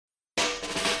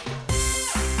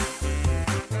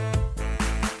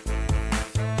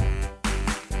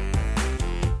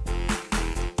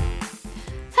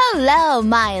Hello,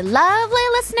 my lovely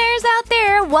listeners out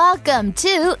there. Welcome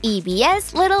to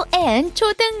EBS Little and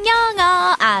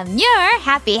초등영어. I'm your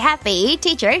happy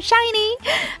teacher, Shiny.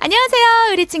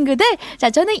 안녕하세요, 우리 친구들. 자,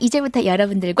 저는 이제부터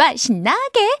여러분들과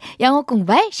신나게 영어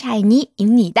공부할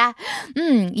Shiny입니다.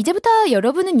 이제부터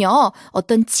여러분은요,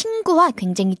 어떤 친구와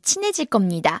굉장히 친해질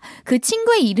겁니다. 그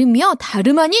친구의 이름이요,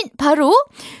 다름 아닌 바로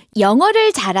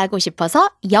영어를 잘하고 싶어서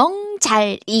영자리라고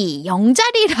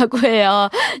해요.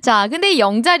 자, 근데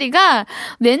영자리가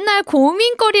맨날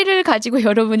고민거리를 가지고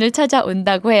여러분을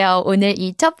찾아온다고 해요. 오늘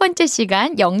이 첫 번째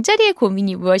시간 영자리의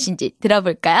고민이 무엇인지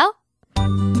들어볼까요?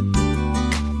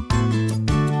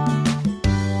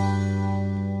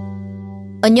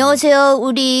 안녕하세요.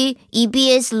 우리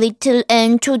EBS Little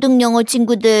and 초등영어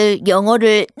친구들,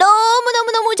 영어를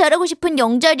너무너무 잘하고 싶은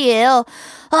영자리예요.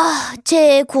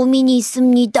 제 고민이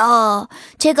있습니다.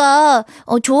 제가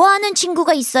좋아하는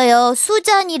친구가 있어요.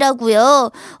 수잔이라고요.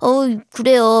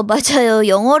 그래요. 맞아요.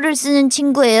 영어를 쓰는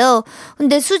친구예요.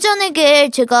 근데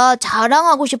수잔에게 제가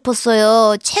자랑하고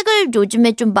싶었어요. 책을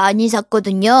요즘에 좀 많이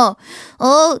샀거든요.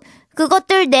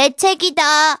 그것들 내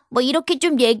책이다. 뭐 이렇게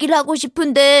좀 얘기를 하고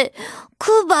싶은데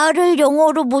그 말을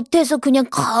영어로 못해서 그냥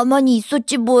가만히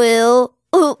있었지 뭐예요.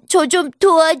 저 좀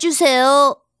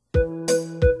도와주세요.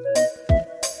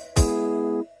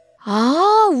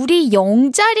 우리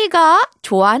영자리가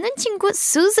좋아하는 친구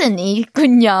수잔이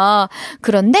있군요.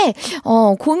 그런데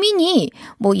고민이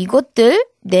뭐 이것들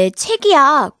내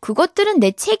책이야, 그것들은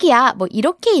내 책이야, 뭐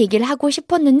이렇게 얘기를 하고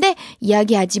싶었는데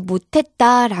이야기하지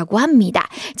못했다라고 합니다.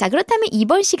 자, 그렇다면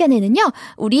이번 시간에는요,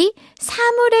 우리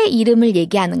사물의 이름을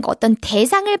얘기하는 거, 어떤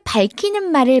대상을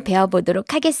밝히는 말을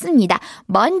배워보도록 하겠습니다.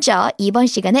 먼저 이번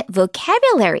시간에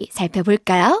vocabulary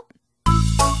살펴볼까요?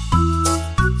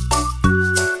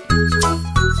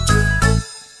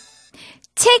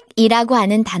 책이라고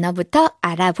하는 단어부터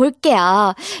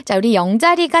알아볼게요. 자, 우리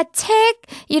영자리가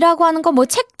책이라고 하는 거, 뭐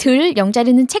책들,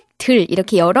 영자리는 책들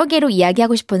이렇게 여러 개로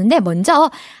이야기하고 싶었는데 먼저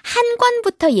한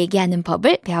권부터 얘기하는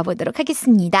법을 배워보도록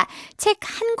하겠습니다. 책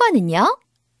한 권은요?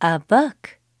 A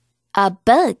book. A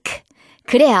book.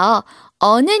 그래요.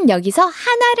 어는 여기서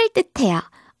하나를 뜻해요.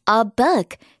 A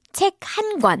book. 책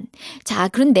한 권. 자,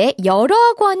 그런데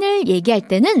여러 권을 얘기할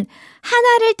때는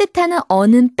하나를 뜻하는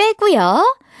어는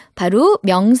빼고요. 바로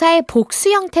명사의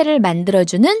복수 형태를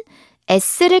만들어주는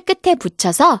s를 끝에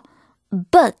붙여서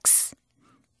books,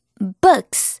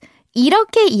 books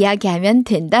이렇게 이야기하면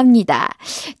된답니다.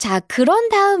 자, 그런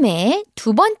다음에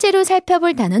두 번째로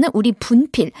살펴볼 단어는 우리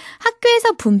분필.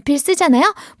 학교에서 분필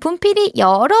쓰잖아요. 분필이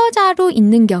여러 자로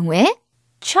있는 경우에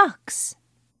Chalks.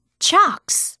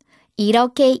 chalks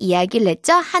이렇게 이야기를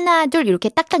했죠. 하나, 둘 이렇게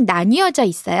딱딱 나뉘어져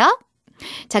있어요.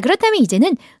 자, 그렇다면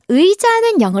이제는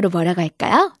의자는 영어로 뭐라고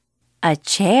할까요? A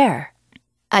chair.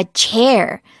 A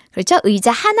chair. 그렇죠? 의자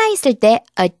하나 있을 때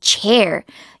a chair.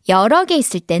 여러 개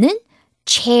있을 때는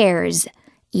chairs.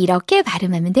 이렇게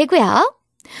발음하면 되고요.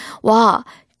 와,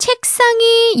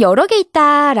 책상이 여러 개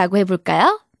있다라고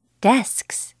해볼까요?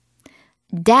 Desks.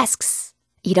 desks.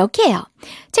 이렇게 해요.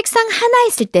 책상 하나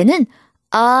있을 때는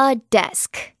a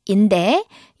desk인데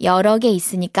여러 개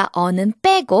있으니까 어는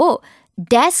빼고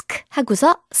desk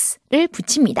하고서 s를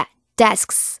붙입니다.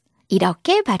 desks.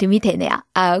 이렇게 발음이 되네요.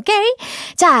 오케이.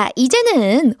 자,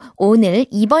 이제는 오늘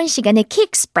이번 시간의 key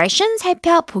expression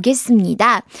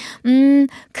살펴보겠습니다.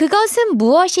 그것은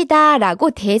무엇이다 라고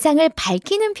대상을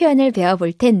밝히는 표현을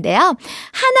배워볼 텐데요.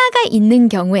 하나가 있는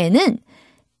경우에는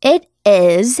it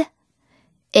is a,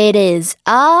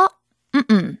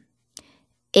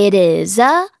 it is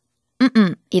a,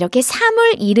 이렇게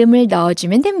사물 이름을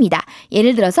넣어주면 됩니다.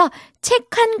 예를 들어서 책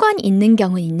한 권 있는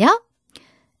경우는요.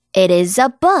 It is a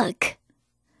book.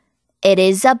 It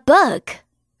is a book.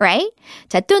 Right?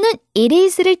 자, 또는 it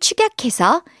is를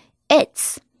축약해서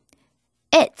it's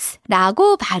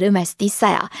라고 발음할 수도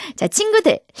있어요. 자,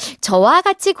 친구들, 저와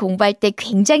같이 공부할 때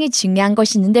굉장히 중요한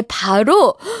것이 있는데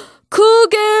바로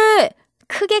크게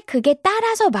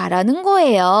따라서 말하는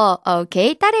거예요.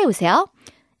 오케이, 따라해보세요.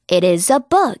 It is a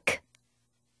book.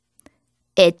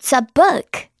 It's a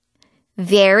book.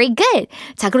 Very good.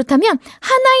 자, 그렇다면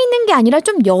하나 있는 게 아니라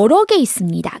좀 여러 개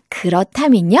있습니다.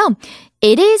 그렇다면요.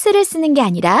 It is를 쓰는 게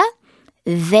아니라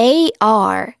they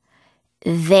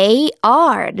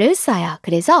are를 써요.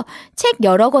 그래서 책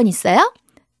여러 권 있어요.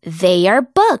 They are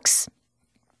books.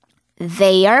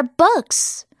 They are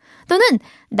books. 또는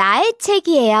나의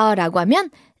책이에요 라고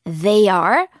하면 They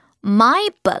are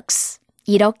my books.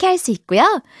 이렇게 할 수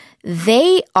있고요.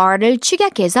 They are를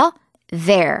축약해서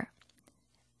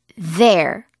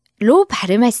their로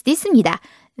발음할 수도 있습니다.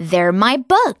 They're my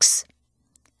books.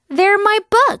 They're my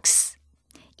books.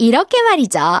 이렇게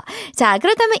말이죠. 자,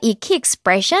 그렇다면 이 key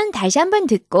expression 다시 한번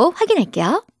듣고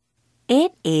확인할게요.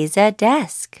 It is a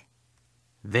desk.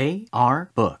 They are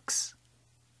books.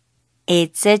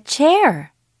 It's a chair.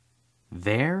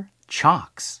 They're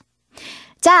chalks.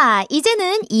 자,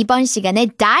 이제는 이번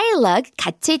시간의 dialogue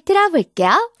같이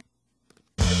들어볼게요.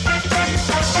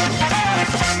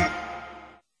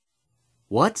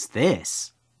 What's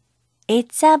this?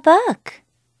 It's a book.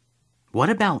 What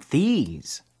about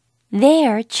these?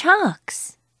 They're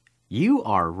chalks. You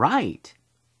are right.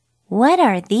 What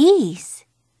are these?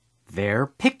 They're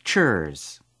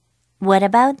pictures. What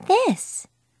about this?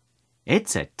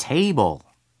 It's a table.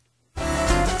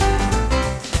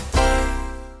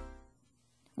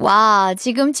 와,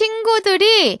 지금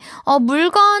친구들이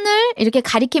물건을 이렇게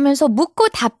가리키면서 묻고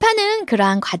답하는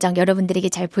그러한 과정 여러분들에게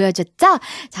잘 보여줬죠?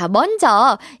 자,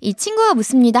 먼저 이 친구가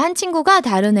묻습니다. 한 친구가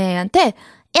다른 애한테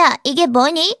야, 이게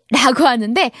뭐니? 라고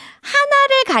하는데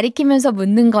하나를 가리키면서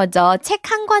묻는 거죠. 책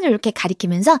한 권을 이렇게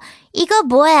가리키면서 이거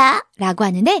뭐야? 라고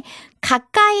하는데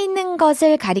가까이 있는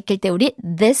것을 가리킬 때 우리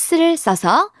this를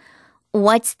써서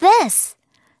What's this?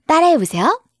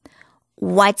 따라해보세요.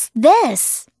 What's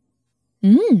this?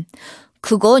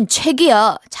 그건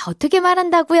책이야. 자, 어떻게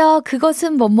말한다고요?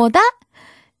 그것은 뭐뭐다?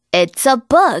 It's a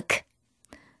book.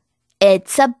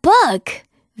 It's a book.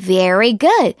 Very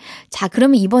good. 자,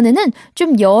 그러면 이번에는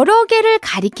좀 여러 개를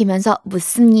가리키면서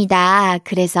묻습니다.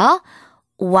 그래서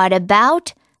What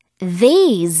about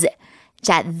these?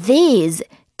 자, these,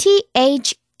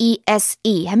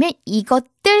 T-H-E-S-E 하면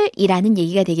이것들이라는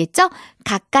얘기가 되겠죠?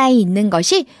 가까이 있는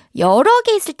것이 여러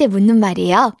개 있을 때 묻는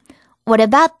말이에요. What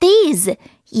about these?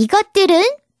 이것들은?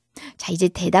 자, 이제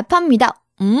대답합니다.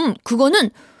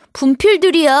 그거는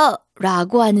분필들이야.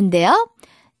 라고 하는데요.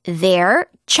 They're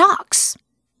chalks.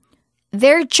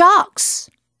 They're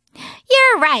chalks.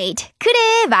 You're right.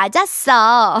 그래,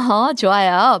 맞았어.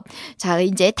 좋아요. 자,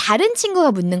 이제 다른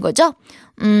친구가 묻는 거죠.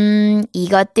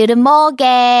 이것들은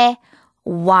뭐게?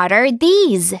 What are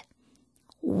these?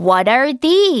 What are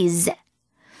these?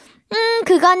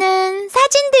 그거는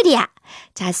사진들이야.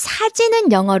 자,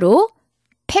 사진은 영어로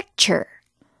picture,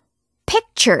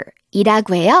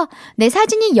 picture이라고 해요. 내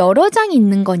사진이 여러 장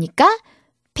있는 거니까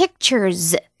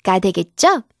pictures가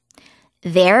되겠죠?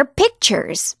 They're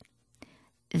pictures.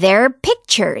 They're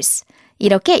pictures.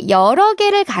 이렇게 여러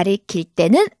개를 가리킬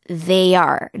때는 they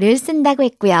are를 쓴다고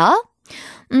했고요.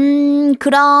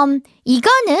 그럼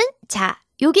이거는 자,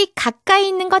 여기 가까이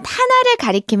있는 것 하나를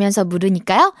가리키면서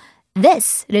물으니까요.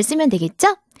 this를 쓰면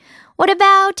되겠죠? What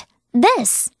about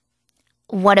this?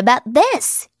 What about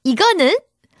this? 이거는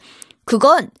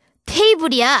그건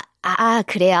테이블이야. 아,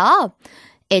 그래요?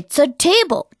 It's a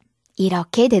table.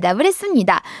 이렇게 대답을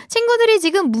했습니다. 친구들이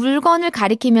지금 물건을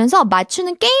가리키면서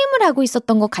맞추는 게임을 하고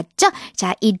있었던 것 같죠?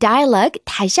 자, 이 dialogue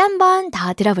다시 한번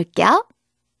더 들어볼게요.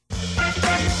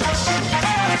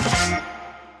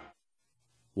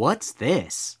 What's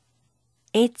this?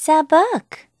 It's a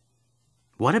book.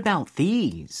 What about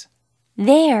these?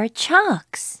 They're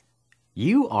chalks.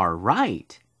 You are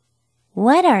right.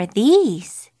 What are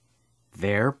these?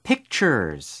 They're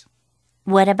pictures.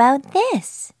 What about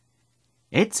this?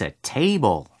 It's a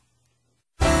table.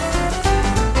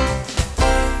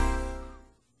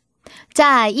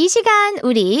 자, 이 시간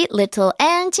우리 Little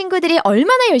N 친구들이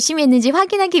얼마나 열심히 했는지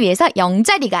확인하기 위해서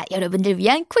영자리가 여러분들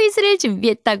위한 퀴즈를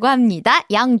준비했다고 합니다.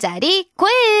 영자리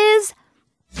퀴즈!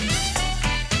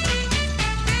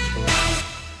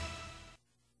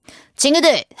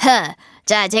 친구들,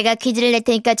 자, 제가 퀴즈를 낼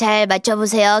테니까 잘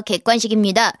맞춰보세요.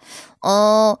 객관식입니다.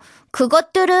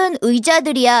 그것들은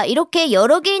의자들이야. 이렇게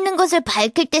여러 개 있는 것을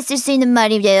밝힐 때 쓸 수 있는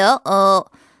말이에요.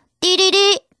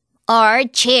 띠리리 are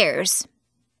chairs.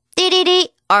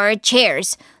 띠리리 are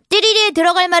chairs. 띠리리에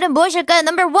들어갈 말은 무엇일까요?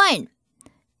 Number 1,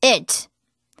 it.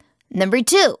 Number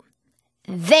 2,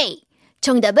 they.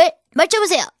 정답을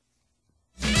맞춰보세요.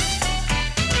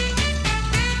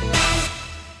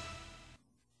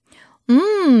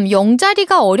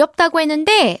 영자리가 어렵다고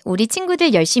했는데 우리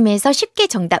친구들 열심히 해서 쉽게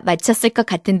정답 맞췄을 것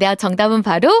같은데요. 정답은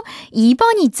바로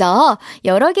 2번이죠.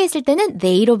 여러 개 있을 때는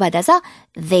they로 받아서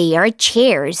they are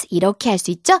chairs 이렇게 할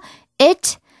수 있죠.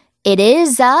 It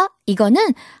is a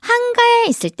이거는 한가에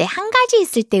있을 때, 한 가지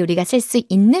있을 때 우리가 쓸 수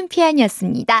있는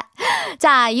표현이었습니다.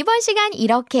 자, 이번 시간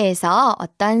이렇게 해서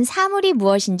어떤 사물이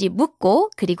무엇인지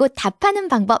묻고 그리고 답하는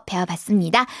방법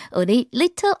배워봤습니다. 우리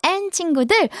Little N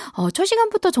친구들 첫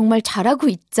시간부터 정말 잘하고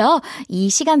있죠? 이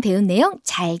시간 배운 내용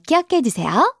잘 기억해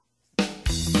두세요.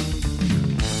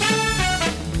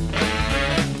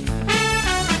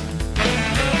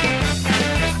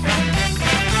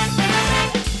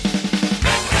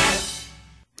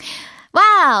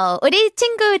 와우! 우리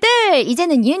친구들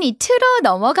이제는 유닛 2로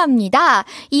넘어갑니다.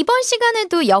 이번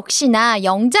시간에도 역시나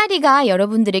영자리가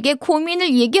여러분들에게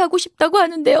고민을 얘기하고 싶다고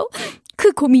하는데요.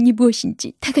 그 고민이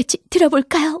무엇인지 다 같이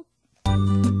들어볼까요?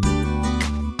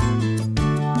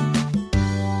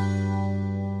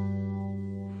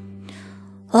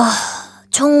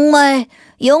 정말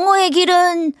영어의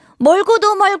길은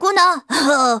멀고도 멀구나.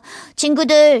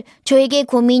 친구들, 저에게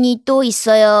고민이 또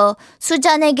있어요.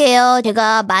 수잔에게요.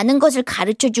 제가 많은 것을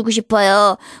가르쳐주고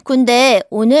싶어요. 근데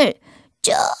오늘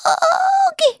저기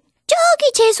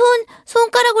제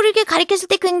손가락으로 이렇게 가리켰을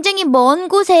때 굉장히 먼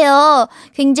곳에요.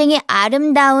 굉장히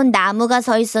아름다운 나무가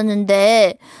서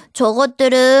있었는데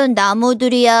저것들은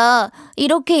나무들이야.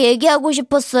 이렇게 얘기하고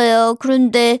싶었어요.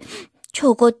 그런데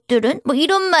저것들은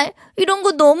이런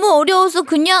거 너무 어려워서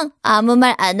그냥 아무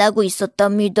말 안 하고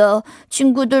있었답니다.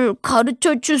 친구들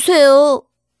가르쳐 주세요.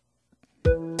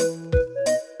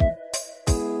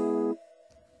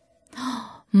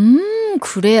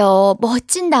 그래요.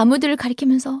 멋진 나무들을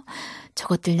가리키면서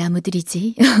저것들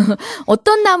나무들이지.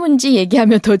 어떤 나무인지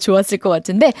얘기하면 더 좋았을 것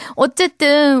같은데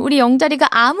어쨌든 우리 영자리가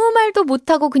아무 말도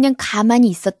못하고 그냥 가만히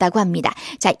있었다고 합니다.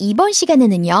 자, 이번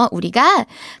시간에는요. 우리가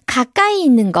가까이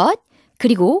있는 것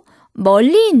그리고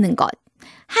멀리 있는 것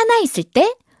하나 있을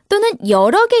때 또는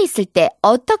여러 개 있을 때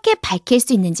어떻게 밝힐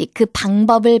수 있는지 그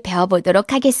방법을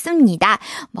배워보도록 하겠습니다.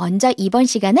 먼저 이번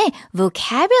시간에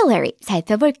vocabulary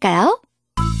살펴볼까요?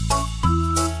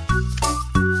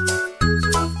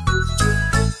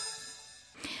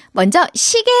 먼저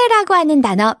시계라고 하는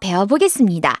단어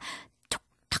배워보겠습니다.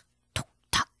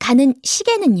 톡탁톡탁 하는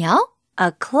시계는요?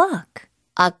 A clock.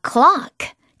 A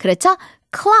clock. 그렇죠?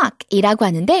 clock이라고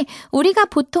하는데 우리가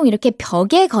보통 이렇게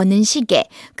벽에 거는 시계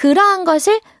그러한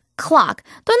것을 clock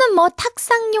또는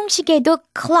탁상용 시계도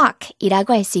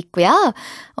clock이라고 할 수 있고요.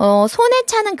 손에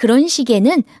차는 그런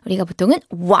시계는 우리가 보통은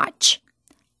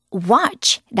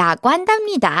watch라고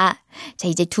한답니다. 자,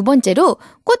 이제 두 번째로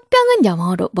꽃병은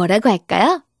영어로 뭐라고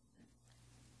할까요?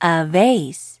 A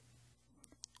vase.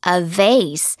 A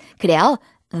vase. 그래요.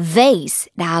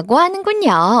 vase라고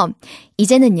하는군요.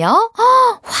 이제는요.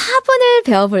 화분을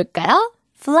배워볼까요?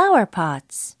 Flower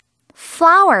pots.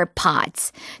 flower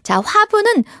pots. 자,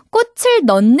 화분은 꽃을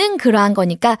넣는 그러한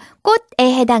거니까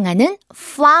꽃에 해당하는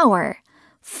flower이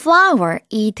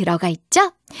들어가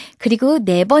있죠. 그리고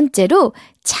네 번째로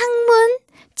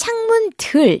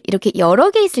창문들 이렇게 여러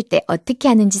개 있을 때 어떻게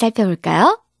하는지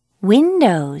살펴볼까요?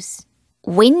 Windows.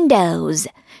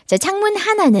 자, 창문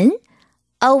하나는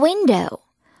a window.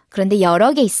 그런데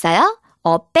여러 개 있어요.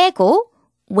 빼고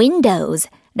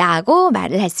windows라고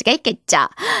말을 할 수가 있겠죠.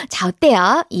 자,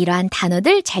 어때요? 이러한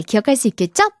단어들 잘 기억할 수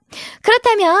있겠죠?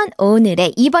 그렇다면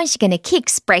오늘의 이번 시간의 key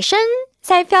expression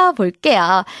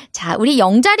살펴볼게요. 자, 우리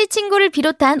영자리 친구를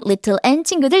비롯한 little n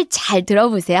친구들 잘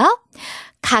들어보세요.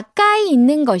 가까이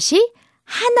있는 것이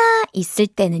하나 있을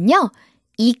때는요.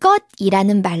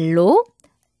 이것이라는 말로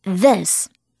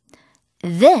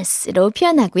this로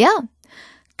표현하고요.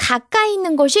 가까이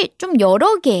있는 것이 좀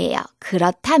여러 개예요.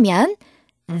 그렇다면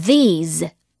these,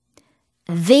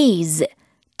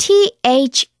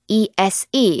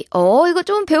 T-H-E-S-E. 이거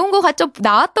좀 배운 것 같죠?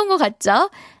 나왔던 것 같죠?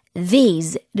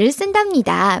 these를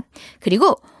쓴답니다.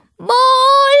 그리고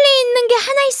멀리 있는 게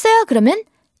하나 있어요. 그러면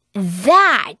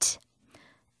that.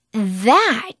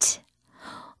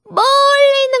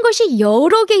 멀리 있는 것이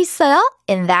여러 개 있어요.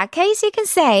 In that case, you can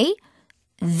say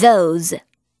those.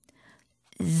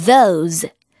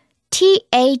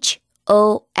 T-H-O-S-E.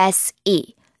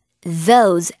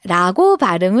 those라고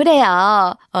발음을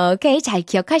해요. 오케이, 잘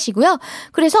기억하시고요.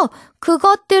 그래서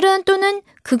그것들은 또는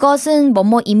그것은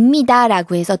뭐뭐입니다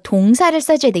라고 해서 동사를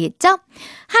써줘야 되겠죠?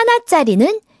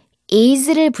 하나짜리는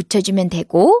is를 붙여주면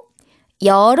되고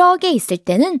여러 개 있을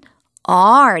때는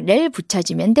are를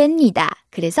붙여주면 됩니다.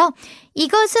 그래서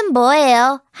이것은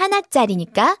뭐예요?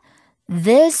 하나짜리니까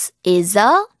this is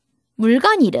a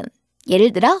물건 이름.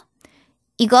 예를 들어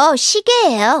이거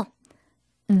시계예요.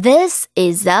 This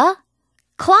is a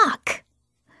clock.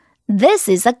 This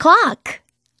is a clock.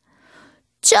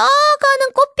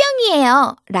 저거는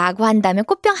꽃병이에요. 라고 한다면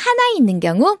꽃병 하나 있는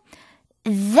경우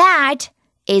That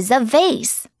is a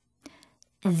vase.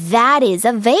 That is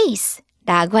a vase.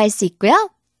 라고 할 수 있고요.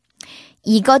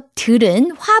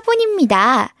 이것들은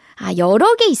화분입니다.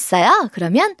 여러 개 있어요.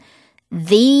 그러면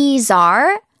These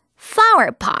are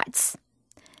flower pots.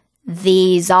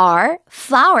 These are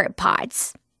flower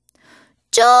pots.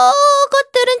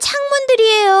 저것들은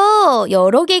창문들이에요.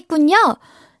 여러 개 있군요.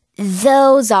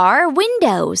 Those are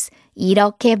windows.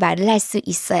 이렇게 말을 할 수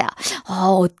있어요.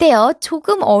 어때요?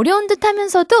 조금 어려운 듯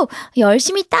하면서도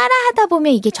열심히 따라하다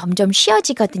보면 이게 점점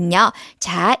쉬워지거든요.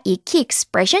 자, 이 key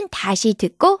expression 다시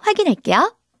듣고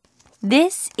확인할게요.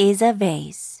 This is a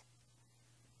vase.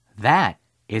 That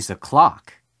is a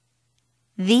clock.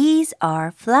 These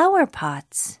are flower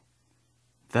pots.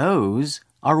 Those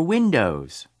are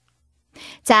windows.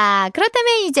 자,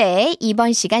 그렇다면 이제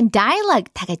이번 시간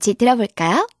dialogue 다 같이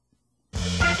들어볼까요?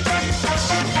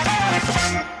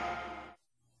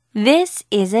 This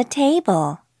is a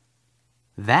table.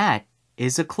 That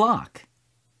is a clock.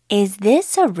 Is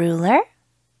this a ruler?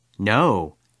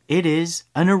 No, it is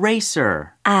an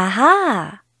eraser.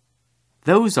 Aha!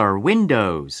 Those are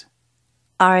windows.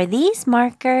 Are these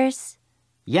markers?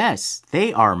 Yes,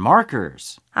 they are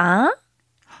markers. Huh?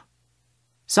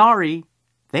 Sorry,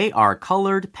 they are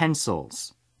colored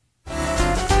pencils.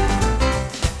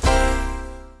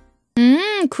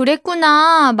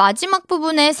 그랬구나. 마지막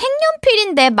부분에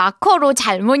색연필인데 마커로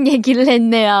잘못 얘기를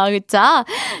했네요. 그쵸?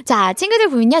 자, 친구들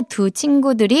보면요. 두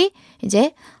친구들이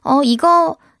이제,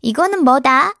 이거는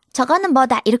뭐다? 저거는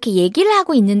뭐다? 이렇게 얘기를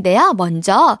하고 있는데요.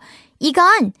 먼저,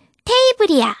 이건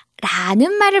테이블이야.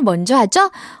 라는 말을 먼저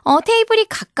하죠. 테이블이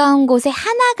가까운 곳에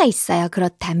하나가 있어요.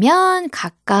 그렇다면,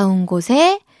 가까운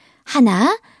곳에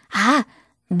하나.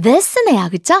 this네요.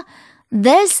 그쵸?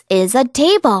 This is a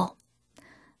table.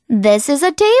 This is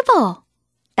a table.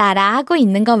 따라하고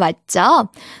있는 거 맞죠?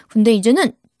 근데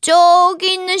이제는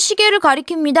저기 있는 시계를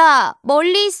가리킵니다.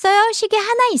 멀리 있어요? 시계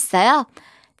하나 있어요.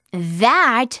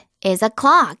 That is a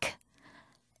clock.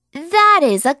 That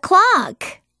is a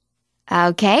clock.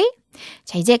 Okay?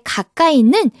 자, 이제 가까이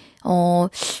있는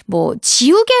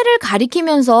지우개를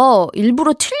가리키면서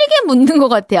일부러 틀리게 묻는 것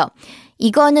같아요.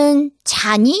 이거는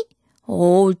자니?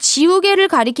 지우개를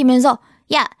가리키면서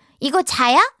야, 이거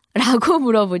자야? 라고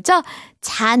물어보죠.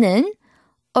 자는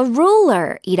a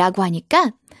ruler 이라고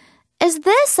하니까 Is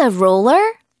this a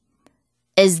ruler?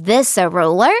 Is this a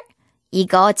ruler?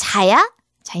 이거 자야?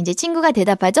 자, 이제 친구가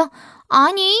대답하죠.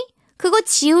 아니, 그거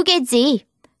지우개지.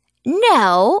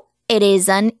 No, it is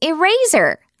an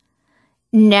eraser.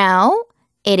 No,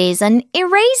 it is an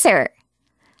eraser.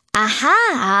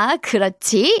 아하,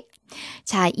 그렇지.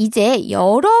 자, 이제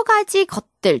여러 가지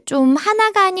것들, 좀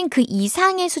하나가 아닌 그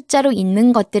이상의 숫자로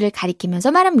있는 것들을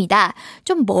가리키면서 말합니다.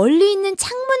 좀 멀리 있는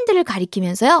창문들을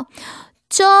가리키면서요.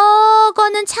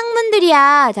 저거는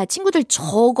창문들이야. 자, 친구들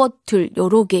저것들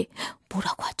여러 개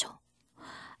뭐라고 하죠?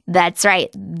 That's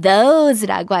right,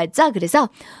 those라고 하죠. 그래서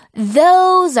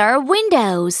those are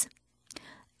windows.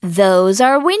 Those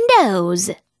are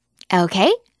windows.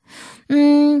 Okay?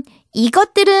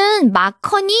 이것들은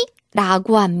마커니?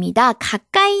 라고 합니다.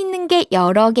 가까이 있는 게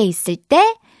여러 개 있을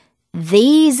때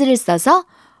these를 써서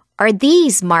Are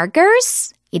these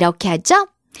markers? 이렇게 하죠.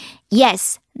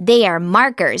 Yes, they are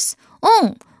markers.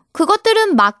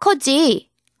 그것들은 마커지.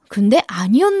 근데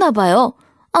아니었나 봐요.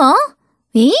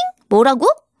 잉? 뭐라고?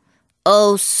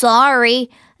 Oh, sorry.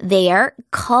 They are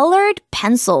colored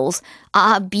pencils.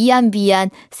 미안.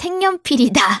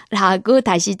 색연필이다. 라고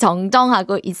다시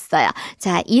정정하고 있어요.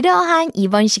 자, 이러한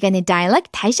이번 시간의 dialogue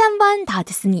다시 한번 더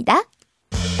듣습니다.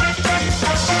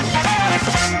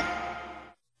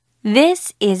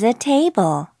 This is a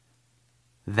table.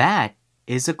 That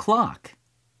is a clock.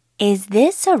 Is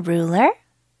this a ruler?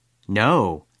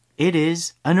 No, it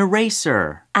is an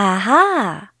eraser.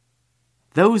 Aha!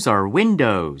 Those are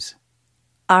windows.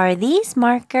 Are these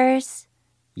markers?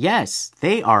 Yes,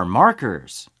 they are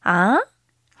markers. Huh?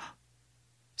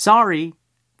 Sorry,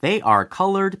 they are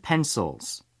colored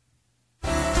pencils.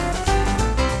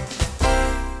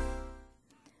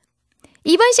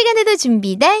 이번 시간에도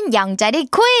준비된 영자리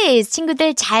퀴즈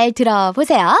친구들 잘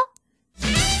들어보세요.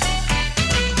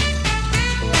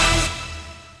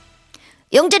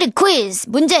 영자리 퀴즈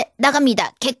문제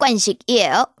나갑니다.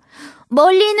 객관식이에요.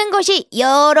 멀리 있는 것이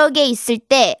여러 개 있을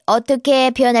때 어떻게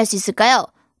표현할 수 있을까요?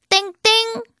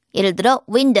 땡땡. 예를 들어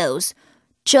windows.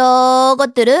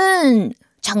 저것들은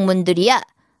창문들이야.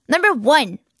 Number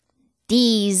 1.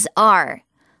 These are.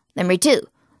 Number 2.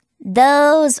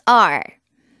 Those are.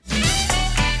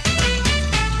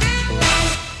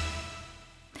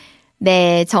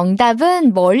 네,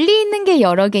 정답은 멀리 있는 게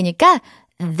여러 개니까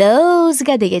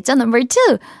those가 되겠죠. Number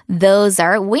 2. Those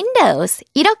are windows.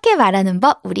 이렇게 말하는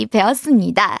법 우리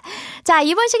배웠습니다. 자,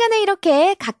 이번 시간에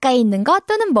이렇게 가까이 있는 것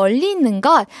또는 멀리 있는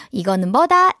것 이거는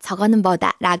뭐다, 저거는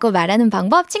뭐다 라고 말하는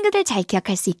방법 친구들 잘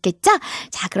기억할 수 있겠죠?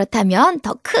 자, 그렇다면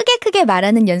더 크게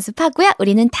말하는 연습하고요.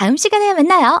 우리는 다음 시간에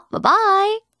만나요.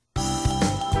 바이바이.